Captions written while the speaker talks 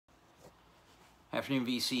Afternoon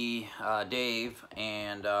VC, Dave,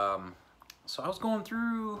 and so I was going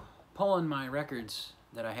through pulling my records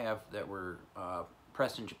that I have that were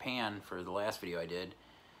pressed in Japan for the last video I did,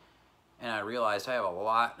 and I realized I have a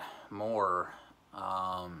lot more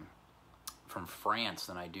from France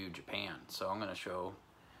than I do Japan. So I'm going to show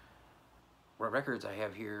what records I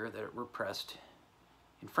have here that were pressed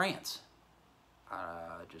in France,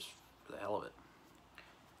 just for the hell of it.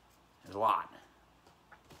 There's a lot.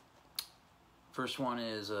 First one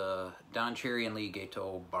is Don Cherry and Lee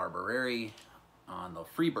Gateau Barbareri on the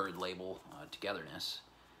Freebird label, Togetherness.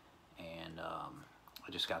 And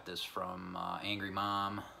I just got this from Angry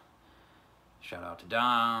Mom. Shout out to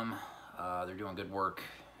Dom. They're doing good work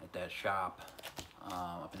at that shop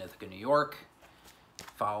up in Ithaca, New York.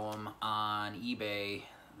 Follow them on eBay.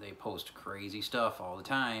 They post crazy stuff all the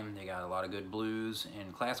time. They got a lot of good blues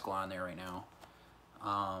and classical on there right now.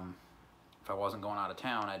 If I wasn't going out of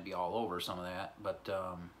town, I'd be all over some of that, but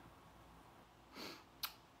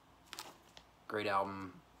great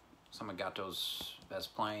album. Some of Gato's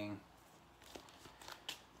best playing.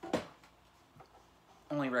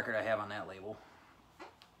 Only record I have on that label.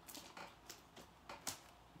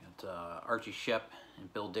 Got Archie Shepp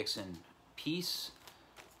and Bill Dixon, Peace.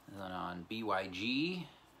 And then on BYG,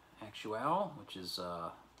 Actuel, which is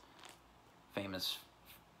a famous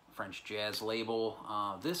French jazz label.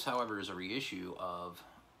 This, however, is a reissue of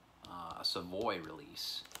a Savoy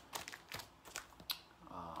release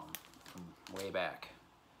from way back.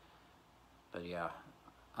 But yeah,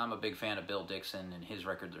 I'm a big fan of Bill Dixon, and his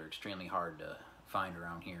records are extremely hard to find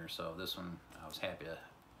around here. So this one I was happy to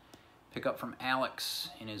pick up from Alex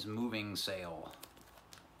in his moving sale.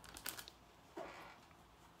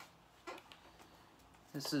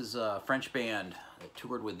 This is a French band that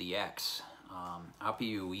toured with the X.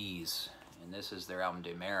 Appuis, and this is their album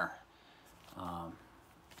De Mer,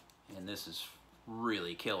 and this is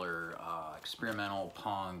really killer, experimental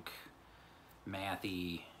punk,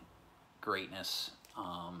 mathy greatness.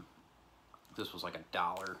 This was like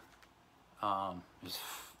 $1. This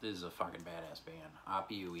is a fucking badass band.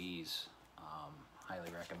 Appuis,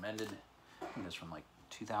 highly recommended. I think it's from like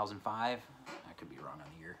 2005. I could be wrong on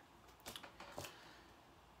the year.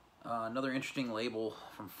 Another interesting label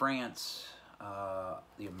from France,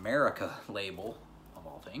 the America label, of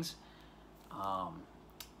all things.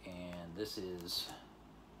 And this is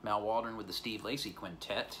Mal Waldron with the Steve Lacy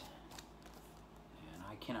Quintet. And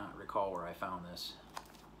I cannot recall where I found this.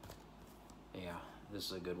 Yeah, this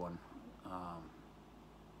is a good one.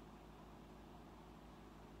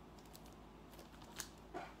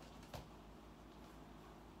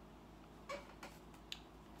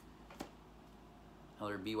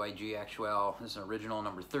 Another BYG Actuel. This is an original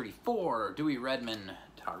number 34, Dewey Redman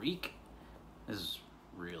Tariq. This is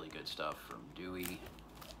really good stuff from Dewey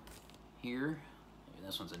here. And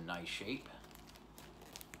this one's in nice shape.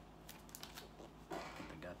 I think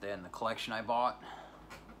I got that in the collection I bought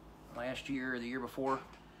last year or the year before.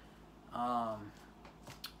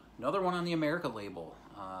 Another one on the America label.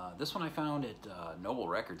 This one I found at Noble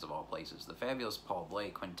Records, of all places. The Fabulous Paul Bley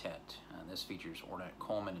Quintet. This features Ornette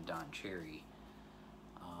Coleman and Don Cherry.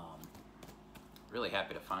 Really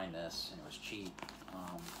happy to find this, and it was cheap.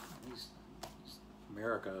 These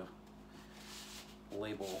America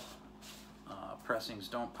label pressings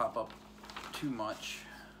don't pop up too much.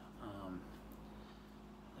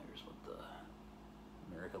 There's what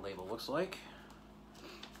the America label looks like.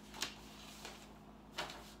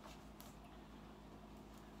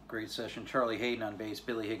 Great session. Charlie Hayden on bass,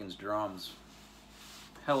 Billy Higgins drums.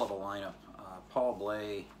 Hell of a lineup. Paul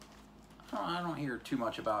Bley, I don't hear too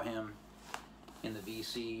much about him in the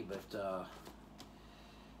VC, but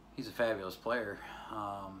he's a fabulous player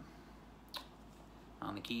on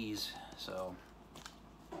the keys. So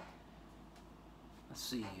let's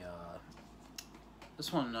see,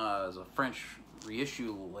 this one is a French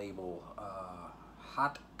reissue label,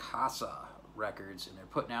 Hot Casa Records, and they're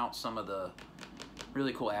putting out some of the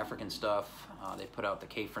really cool African stuff. They put out the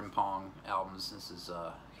K Frimpong albums. This is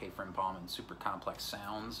K Frimpong and Super Complex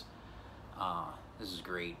Sounds. This is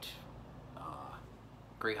great.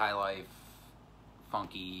 Great high life,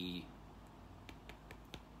 funky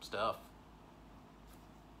stuff.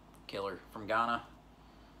 Killer from Ghana.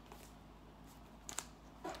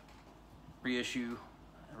 Reissue.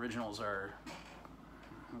 Originals are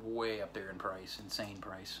way up there in price, insane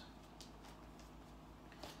price.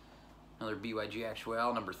 Another BYG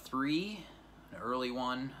Actuel, number 3, an early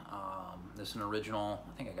one. This is an original.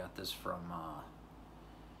 I think I got this from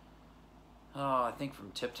I think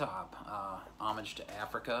from Tip Top, Homage to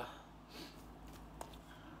Africa.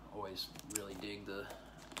 Always really dig the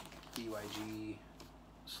BYG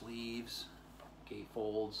sleeves.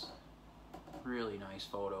 folds. Really nice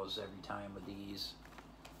photos every time with these.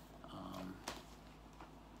 I'll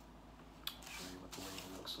show you what the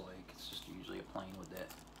label looks like. It's just usually a plain with that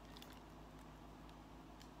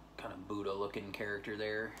kind of Buddha looking character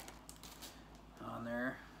there on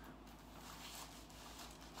there.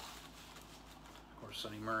 Of course,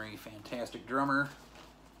 Sonny Murray, fantastic drummer.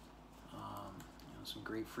 You know, some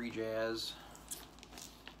great free jazz.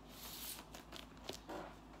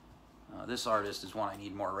 This artist is one I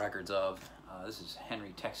need more records of. This is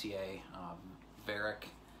Henry Texier, Varick.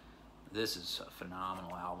 This is a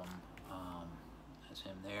phenomenal album. That's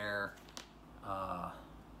him there. On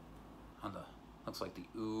the, looks like the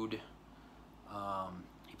oud.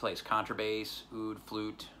 He plays contrabass, oud,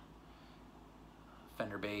 flute,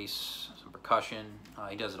 Fender bass, some percussion.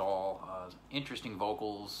 He does it all. Interesting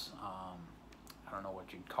vocals. I don't know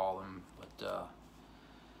what you'd call them, but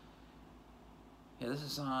yeah, this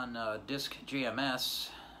is on disc JMS.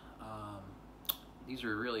 These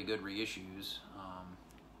are really good reissues.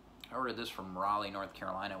 I ordered this from Raleigh, North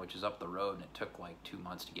Carolina, which is up the road, and it took like 2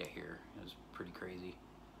 months to get here. It was pretty crazy.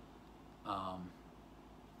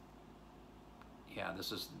 Yeah,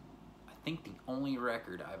 this is, I think, the only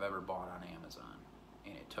record I've ever bought on Amazon,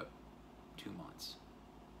 and it took 2 months.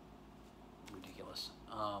 Ridiculous.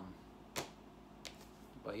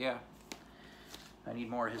 But yeah, I need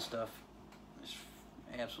more of his stuff. It's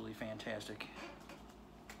absolutely fantastic.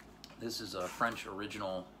 This is a French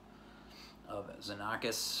original of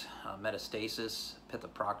Xenakis, Metastasis,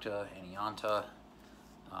 Pitheprocta, and Ianta.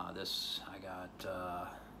 This I got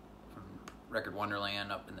from Record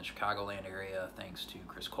Wonderland up in the Chicagoland area, thanks to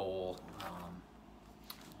Chris Cole.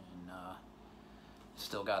 And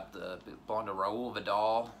still got the belonged to Raoul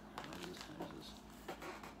Vidal. There's his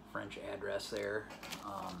French address there.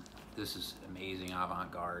 This is amazing,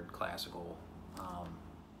 avant-garde, classical.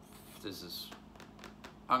 This is,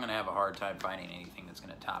 I'm gonna have a hard time finding anything that's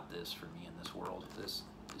gonna top this for me in this world. This,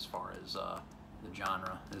 as far as the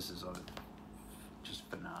genre, this is just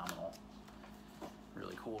phenomenal.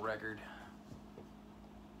 Really cool record.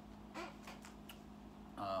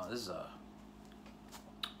 This is a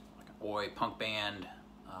like an oi punk band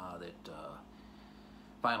that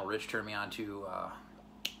Vinyl Rich turned me on to.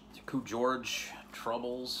 Coup George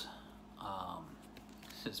Troubles.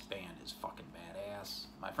 This band is fucking badass.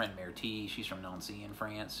 My friend Myrtie, she's from Nancy in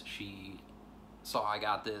France. She saw I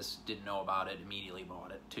got this, didn't know about it, immediately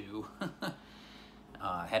bought it too.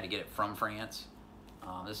 Had to get it from France.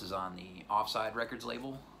 This is on the Offside Records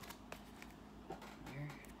label.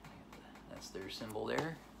 That's their symbol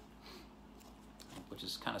there, which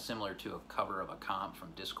is kind of similar to a cover of a comp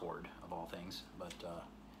from Discord, of all things, but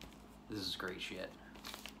this is great shit.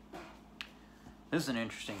 This is an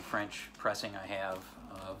interesting French pressing I have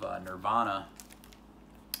of Nirvana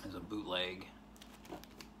as a bootleg.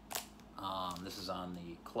 This is on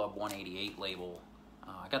the Club 188 label.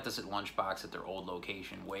 I got this at Lunchbox at their old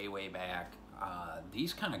location way, way back.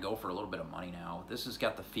 These kind of go for a little bit of money now. This has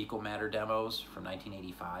got the Fecal Matter demos from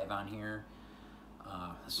 1985 on here.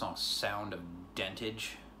 The song Sound of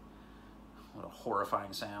Dentage. What a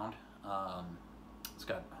horrifying sound. It's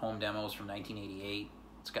got home demos from 1988.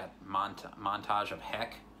 It's got Montage of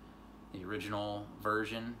Heck, the original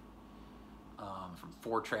version, from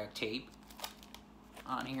 4-track tape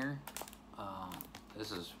on here.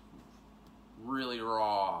 This is really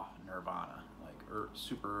raw Nirvana, like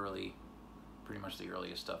super early, pretty much the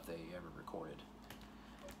earliest stuff they ever recorded.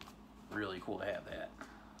 Really cool to have that.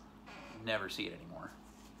 Never see it anymore.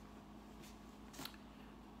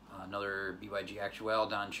 Another BYG Actuel,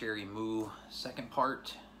 Don Cherry Moo, second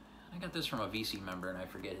part. I got this from a VC member and I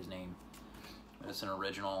forget his name. But it's an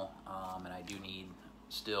original, and I do need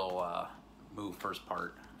still Moo first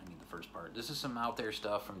part. I need the first part. This is some out there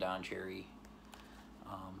stuff from Don Cherry.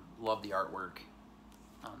 Love the artwork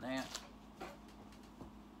on that.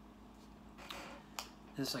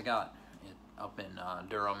 This I got it up in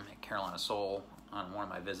Durham at Carolina Soul on one of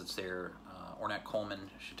my visits there. Ornette Coleman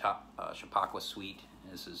Chappaqua Suite.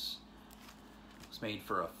 This was made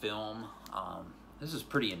for a film. This is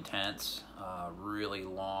pretty intense, really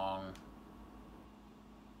long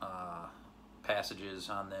passages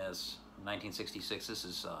on this. 1966, this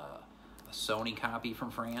is a Sony copy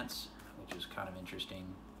from France, which is kind of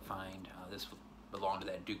interesting find. This belonged to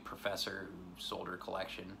that Duke professor who sold her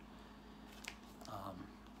collection.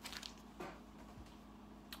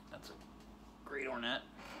 That's a great Ornette.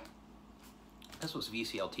 This was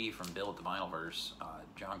VCLT from Bill at the Vinylverse.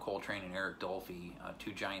 John Coltrane and Eric Dolphy,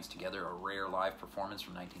 Two Giants Together, a rare live performance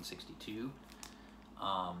from 1962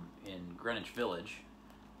 in Greenwich Village.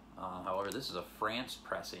 However, this is a France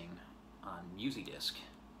pressing on Musidisc.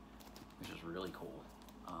 which is really cool.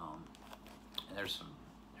 And there's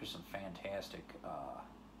some fantastic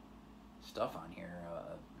stuff on here.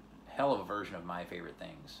 Hell of a version of My Favorite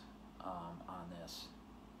Things on this.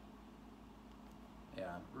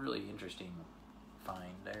 Yeah, really interesting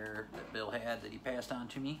find there that Bill had that he passed on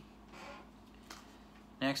to me.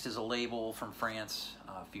 Next is a label from France,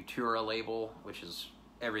 Futura label, which is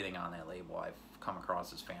everything on that label I've come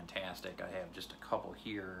across is fantastic. I have just a couple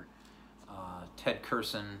here. Ted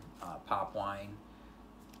Curson Pop Wine.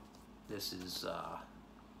 This is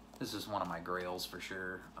one of my grails for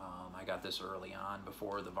sure. I got this early on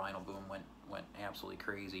before the vinyl boom went absolutely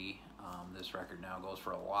crazy. This record now goes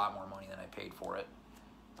for a lot more money than I paid for it.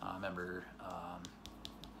 I remember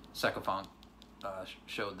Secafunk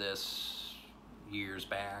showed this years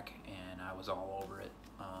back, and I was all over it.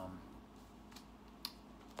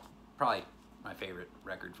 Probably my favorite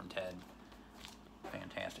record from Ted.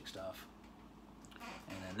 Fantastic stuff.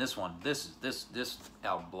 And then this one, this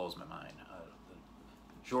album blows my mind. The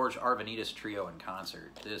George Arvanites Trio in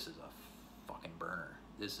Concert. This is a fucking burner.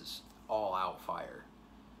 This is all out fire.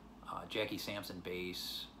 Jackie Sampson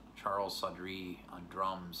bass, Charles Sudry on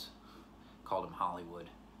drums. Called him Hollywood.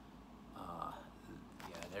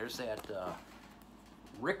 Yeah, there's that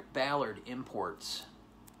Rick Ballard Imports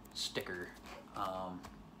sticker.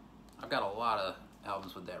 I've got a lot of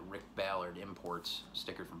albums with that Rick Ballard Imports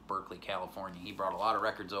sticker from Berkeley, California. He brought a lot of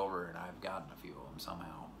records over, and I've gotten a few of them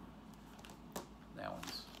somehow. That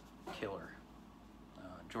one's killer.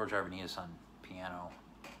 George Arvanites on piano.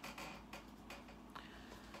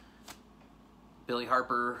 Billy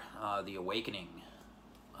Harper, The Awakening.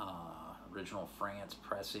 Original France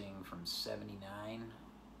pressing from '79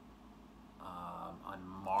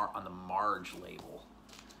 on the Marge label.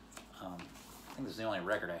 I think this is the only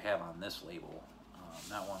record I have on this label.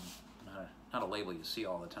 That one, not a label you see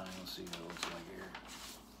all the time. Let's see what it looks like here.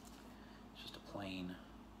 It's just a plain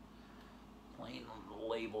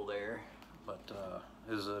label there. But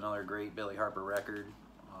this is another great Billy Harper record.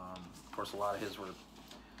 Of course, a lot of his were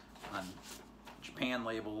on Japan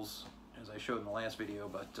labels, as I showed in the last video.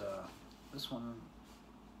 But this one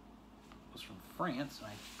was from France, and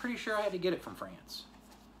I'm pretty sure I had to get it from France.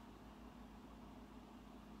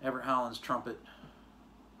 Everett Holland's trumpet,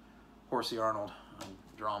 Horsey Arnold on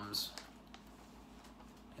drums,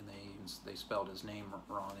 and they spelled his name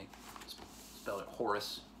wrong. They spelled it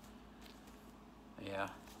Horace. Yeah.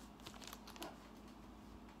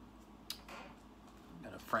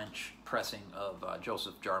 Got a French pressing of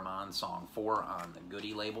Joseph Jarman's song 4 on the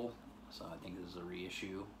Goody label, so I think this is a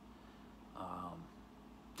reissue.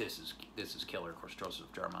 This is killer. Of course,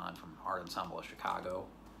 Joseph Jarman from Art Ensemble of Chicago.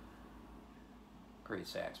 Great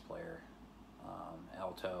sax player.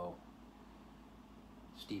 Alto.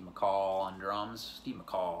 Steve McCall on drums. Steve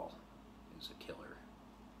McCall is a killer.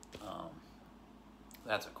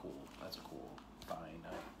 That's a cool find.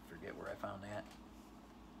 I forget where I found that.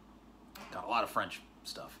 Got a lot of French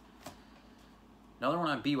stuff. Another one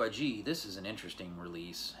on BYG. This is an interesting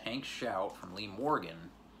release. Hank Shout from Lee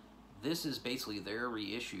Morgan. This is basically their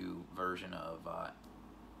reissue version of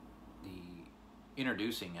the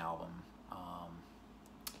Introducing album.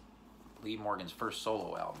 Lee Morgan's first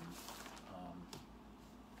solo album.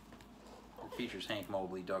 It features Hank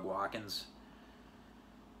Mobley, Doug Watkins,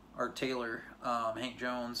 Art Taylor, Hank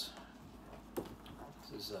Jones.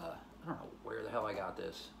 This is, I don't know where the hell I got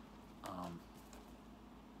this.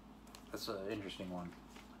 That's an interesting one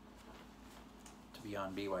to be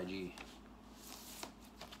on BYG.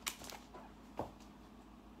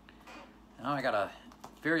 Now I got a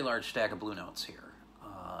very large stack of Blue Notes here.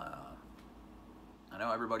 I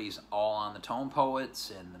know everybody's all on the Tone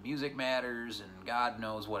Poets and the Music Matters and God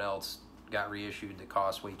knows what else got reissued that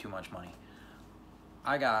cost way too much money.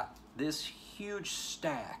 I got this huge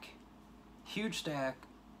stack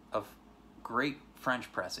of great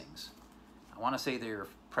French pressings. I want to say they were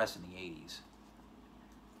pressed in the 80s.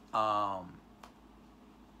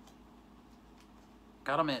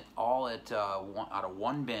 Got them out of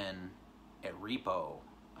one bin at Repo.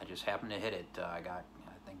 I just happened to hit it. I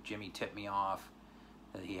think Jimmy tipped me off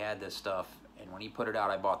that he had this stuff, and when he put it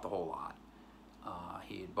out, I bought the whole lot.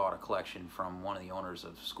 He had bought a collection from one of the owners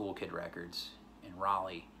of School Kid Records in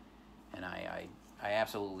Raleigh, and I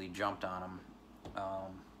absolutely jumped on him.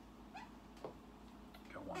 Got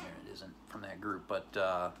one there that isn't from that group, but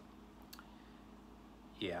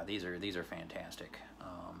yeah, these are fantastic.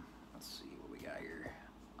 Let's see what we got here.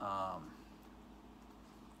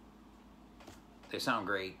 They sound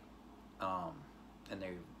great, and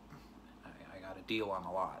I got a deal on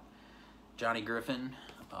a lot. Johnny Griffin,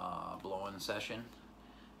 Blowin' Session.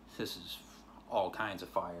 This is all kinds of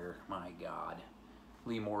fire. My God.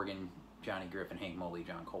 Lee Morgan Johnny Griffin, Hank Mobley,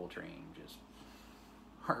 John Coltrane, just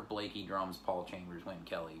Art Blakey drums, Paul Chambers, Wynton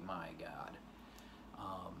Kelly, my God.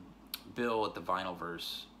 Bill at the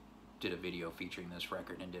Vinylverse did a video featuring this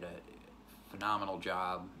record and did a phenomenal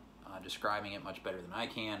job describing it much better than I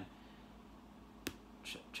can.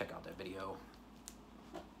 Check out that video.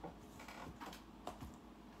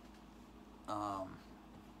 Let's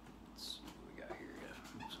see what we got here.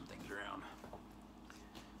 Move some things around.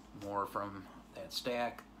 More from that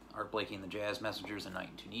stack. Art Blakey and the Jazz Messengers, A Night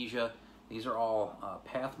in Tunisia. These are all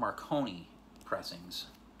Path Marconi pressings.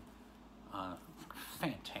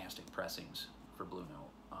 Fantastic pressings for Blue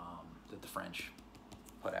Note that the French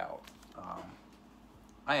put out.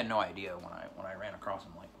 I had no idea when I ran across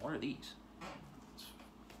them. Like, what are these?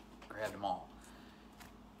 Grabbed them all.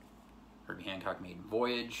 Herbie Hancock Maiden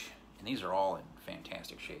Voyage, and these are all in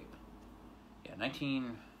fantastic shape. Yeah, I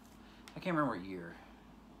can't remember what year.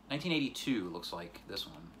 1982 looks like this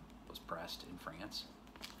one was pressed in France.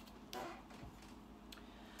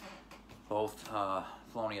 Both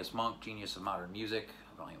Thelonious Monk, Genius of Modern Music,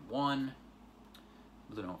 Volume 1,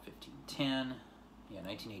 Blue Note 1510, yeah,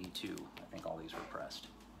 1982, I think all these were pressed.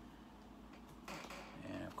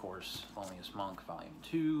 And of course, Thelonious Monk, Volume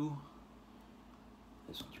 2,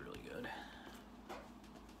 this one's really good.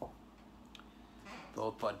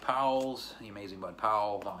 Both Bud Powell's, The Amazing Bud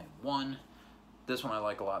Powell, Volume 1. This one I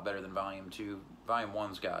like a lot better than Volume 2. Volume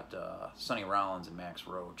 1's got Sonny Rollins and Max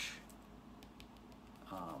Roach.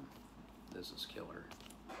 This is killer.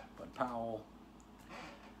 Bud Powell.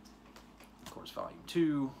 Of course, Volume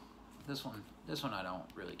 2. This one I don't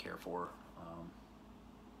really care for. I don't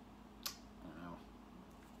know.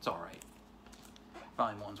 It's all right.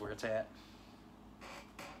 Volume 1's where it's at.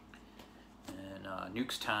 And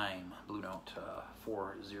Nuke's Time, Blue Note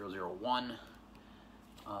 4001.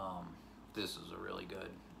 This is a really good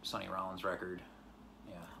Sonny Rollins record.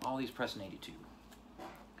 Yeah, all these pressed in 82.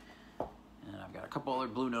 And I've got a couple other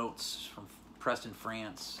Blue Notes from pressed in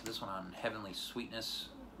France. This one on Heavenly Sweetness,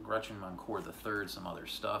 Gretchen Moncour III, some other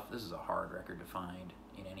stuff. This is a hard record to find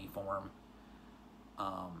in any form.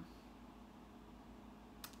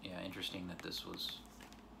 Yeah, interesting that this was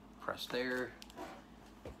pressed there.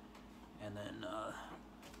 And then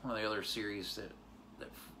one of the other series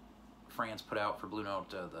that France put out for Blue Note,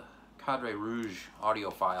 the Cadre Rouge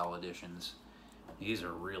audiophile editions. These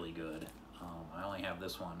are really good. I only have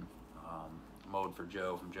this one, Mode for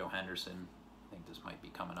Joe from Joe Henderson. I think this might be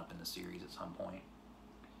coming up in the series at some point.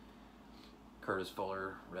 Curtis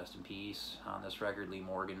Fuller, rest in peace, on this record. Lee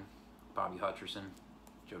Morgan, Bobby Hutcherson,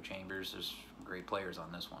 Joe Chambers. There's great players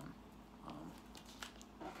on this one.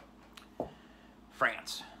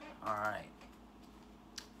 France. All right.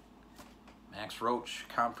 Max Roach,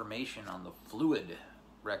 Confirmation on the Fluid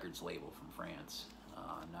Records label from France.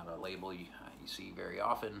 Not a label you see very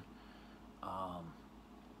often.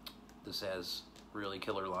 This has really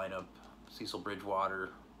killer lineup. Cecil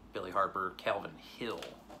Bridgewater, Billy Harper, Calvin Hill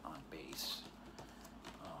on bass.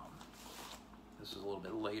 This is a little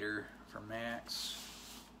bit later from Max.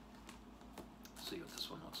 Let's see what this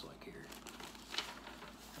one looks like here.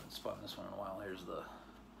 Haven't spun this one in a while. This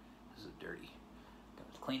is dirty.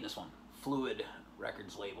 Gotta clean this one. Fluid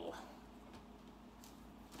Records label.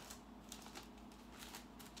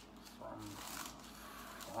 From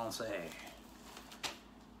Francais.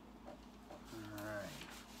 Alright.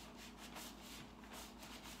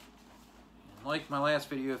 Like my last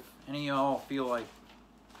video, if any of y'all feel like,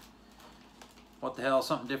 what the hell,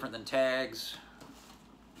 something different than tags,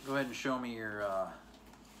 go ahead and show me your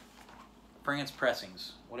France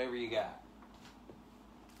pressings, whatever you got.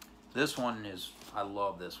 This one is, I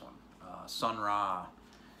love this one. Sun Ra,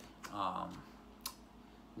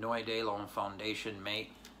 Noy de l'Enfondation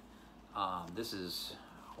Mate. This is,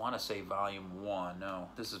 I want to say Volume 1. No,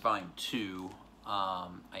 this is Volume 2.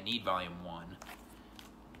 I need Volume 1.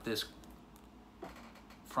 This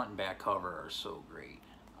front and back cover are so great.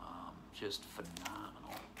 Just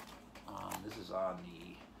phenomenal. This is on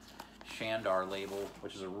the Shandar label,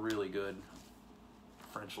 which is a really good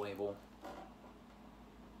French label.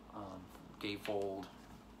 Gatefold.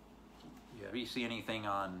 Yeah, if you see anything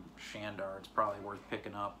on Shandar, it's probably worth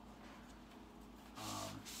picking up.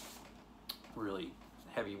 Really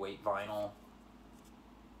heavyweight vinyl.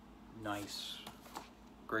 Nice,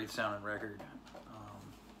 great sounding record.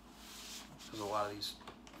 Because a lot of these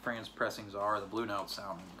France pressings are. The Blue Notes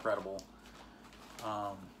sound incredible.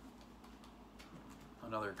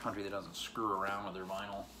 Another country that doesn't screw around with their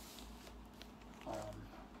vinyl.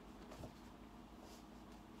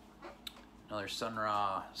 Another Sun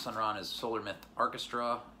Ra. Sun Ra is Solar Myth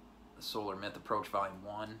Orchestra, the Solar Myth Approach Volume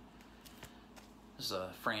 1. This is a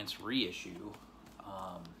France reissue.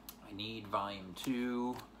 I need Volume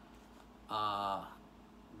 2.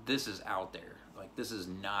 This is out there. Like, this is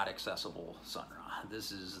not accessible Sun Ra.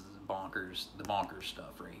 This is bonkers, the bonkers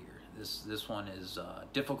stuff right here. This one is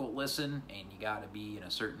difficult listen, and you got to be in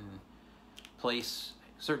a certain place,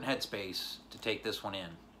 certain headspace to take this one in.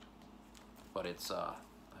 But it's, I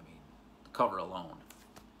mean, the cover alone.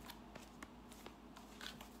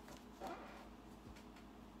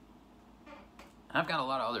 I've got a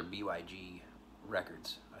lot of other BYG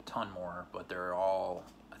records, a ton more, but they're all,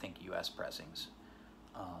 I think, US pressings.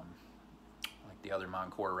 Like the other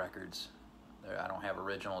Moncor records. I don't have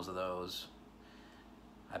originals of those.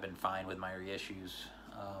 I've been fine with my reissues.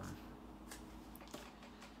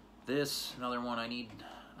 This, another one I need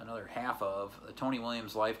another half of, the Tony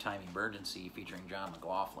Williams Lifetime Emergency featuring John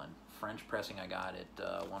McLaughlin. French pressing I got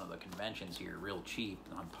at one of the conventions here, real cheap,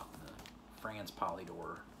 on the France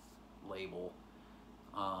Polydor label.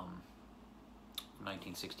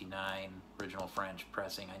 1969, original French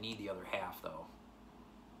pressing. I need the other half though.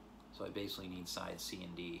 So I basically need sides C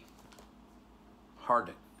and D. Hard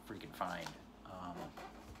to freaking find.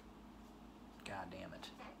 God damn it.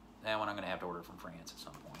 That one I'm going to have to order from France at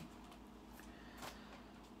some point.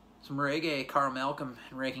 Some reggae, Carl Malcolm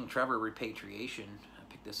and Raking Trevor Repatriation. I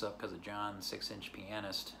picked this up because of John, 6-inch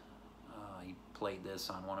pianist. He played this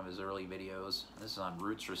on one of his early videos. This is on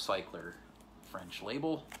Roots Recycler, French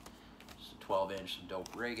label. Just a 12-inch, some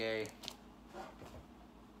dope reggae.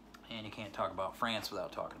 And you can't talk about France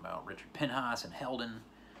without talking about Richard Pinhas and Helden.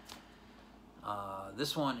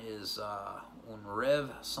 This one is Un Rêve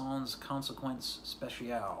Sans Consequence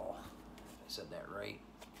Spéciale. I said that right.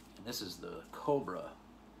 And this is the Cobra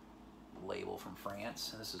label from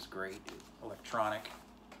France. And this is great electronic,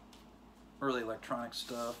 early electronic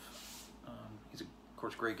stuff. He's, of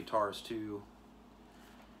course, great guitarist too.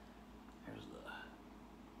 Here's the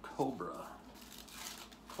Cobra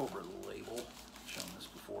label. I've shown this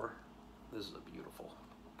before. This is a beautiful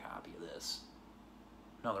copy of this.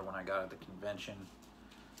 Another one I got at the convention.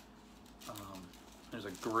 There's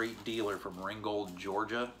a great dealer from Ringgold,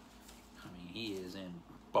 Georgia. I mean, he is in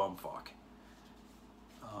bumfuck.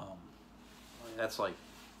 That's like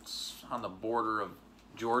on the border of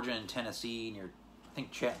Georgia and Tennessee, near, I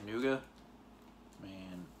think, Chattanooga.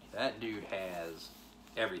 Man, that dude has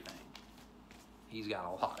everything. He's got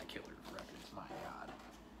a lot of killer records, my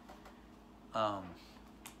God.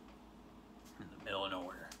 In the middle of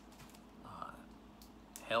nowhere.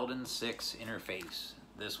 Helden 6 Interface.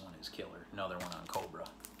 This one is killer. Another one on Cobra.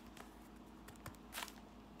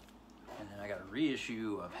 And then I got a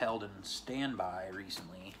reissue of Helden Standby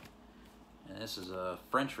recently. And this is a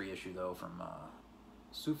French reissue though from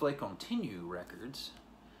Souffle Continue Records.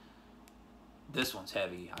 This one's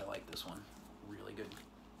heavy. I like this one. Really good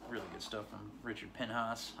stuff from Richard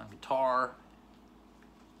Pinhas on guitar.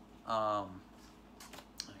 I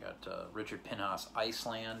got Richard Pinhas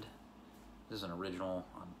Iceland. This is an original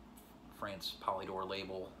on France Polydor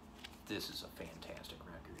label. This is a fantastic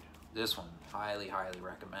record. This one, highly, highly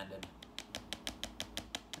recommended.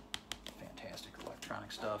 Fantastic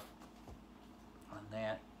electronic stuff on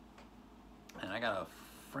that. And I got a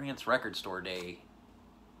France Record Store Day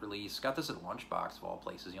release. Got this at Lunchbox of all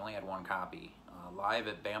places. He only had one copy. Live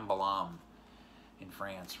at Bambalam in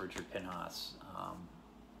France, Richard Pinhas. A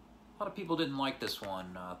lot of people didn't like this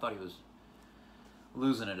one. Thought he was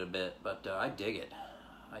losing it a bit, but I dig it.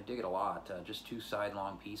 I dig it a lot. Just 2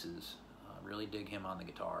 side-long pieces. Really dig him on the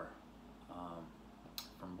guitar.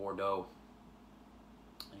 From Bordeaux.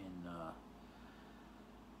 And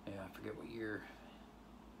yeah, I forget what year.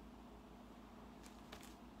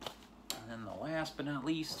 And then the last but not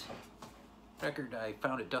least record I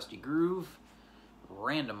found at Dusty Groove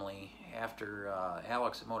randomly after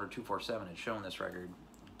Alex at Motor 247 had shown this record.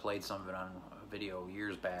 Played some of it on a video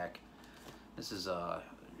years back. This is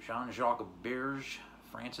Jean-Jacques Berge,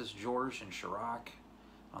 Francis George, and Chirac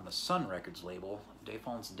on the Sun Records label.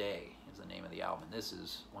 Défense Day is the name of the album. This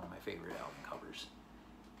is one of my favorite album covers.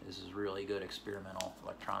 This is really good experimental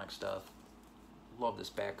electronic stuff. Love this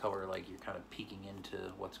back cover, like you're kind of peeking into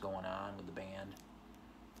what's going on with the band.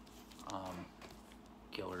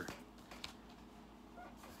 Killer. I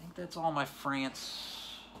think that's all my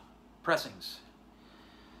France pressings.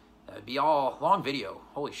 That'd be all. Long video.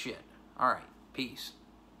 Holy shit. Alright. Peace.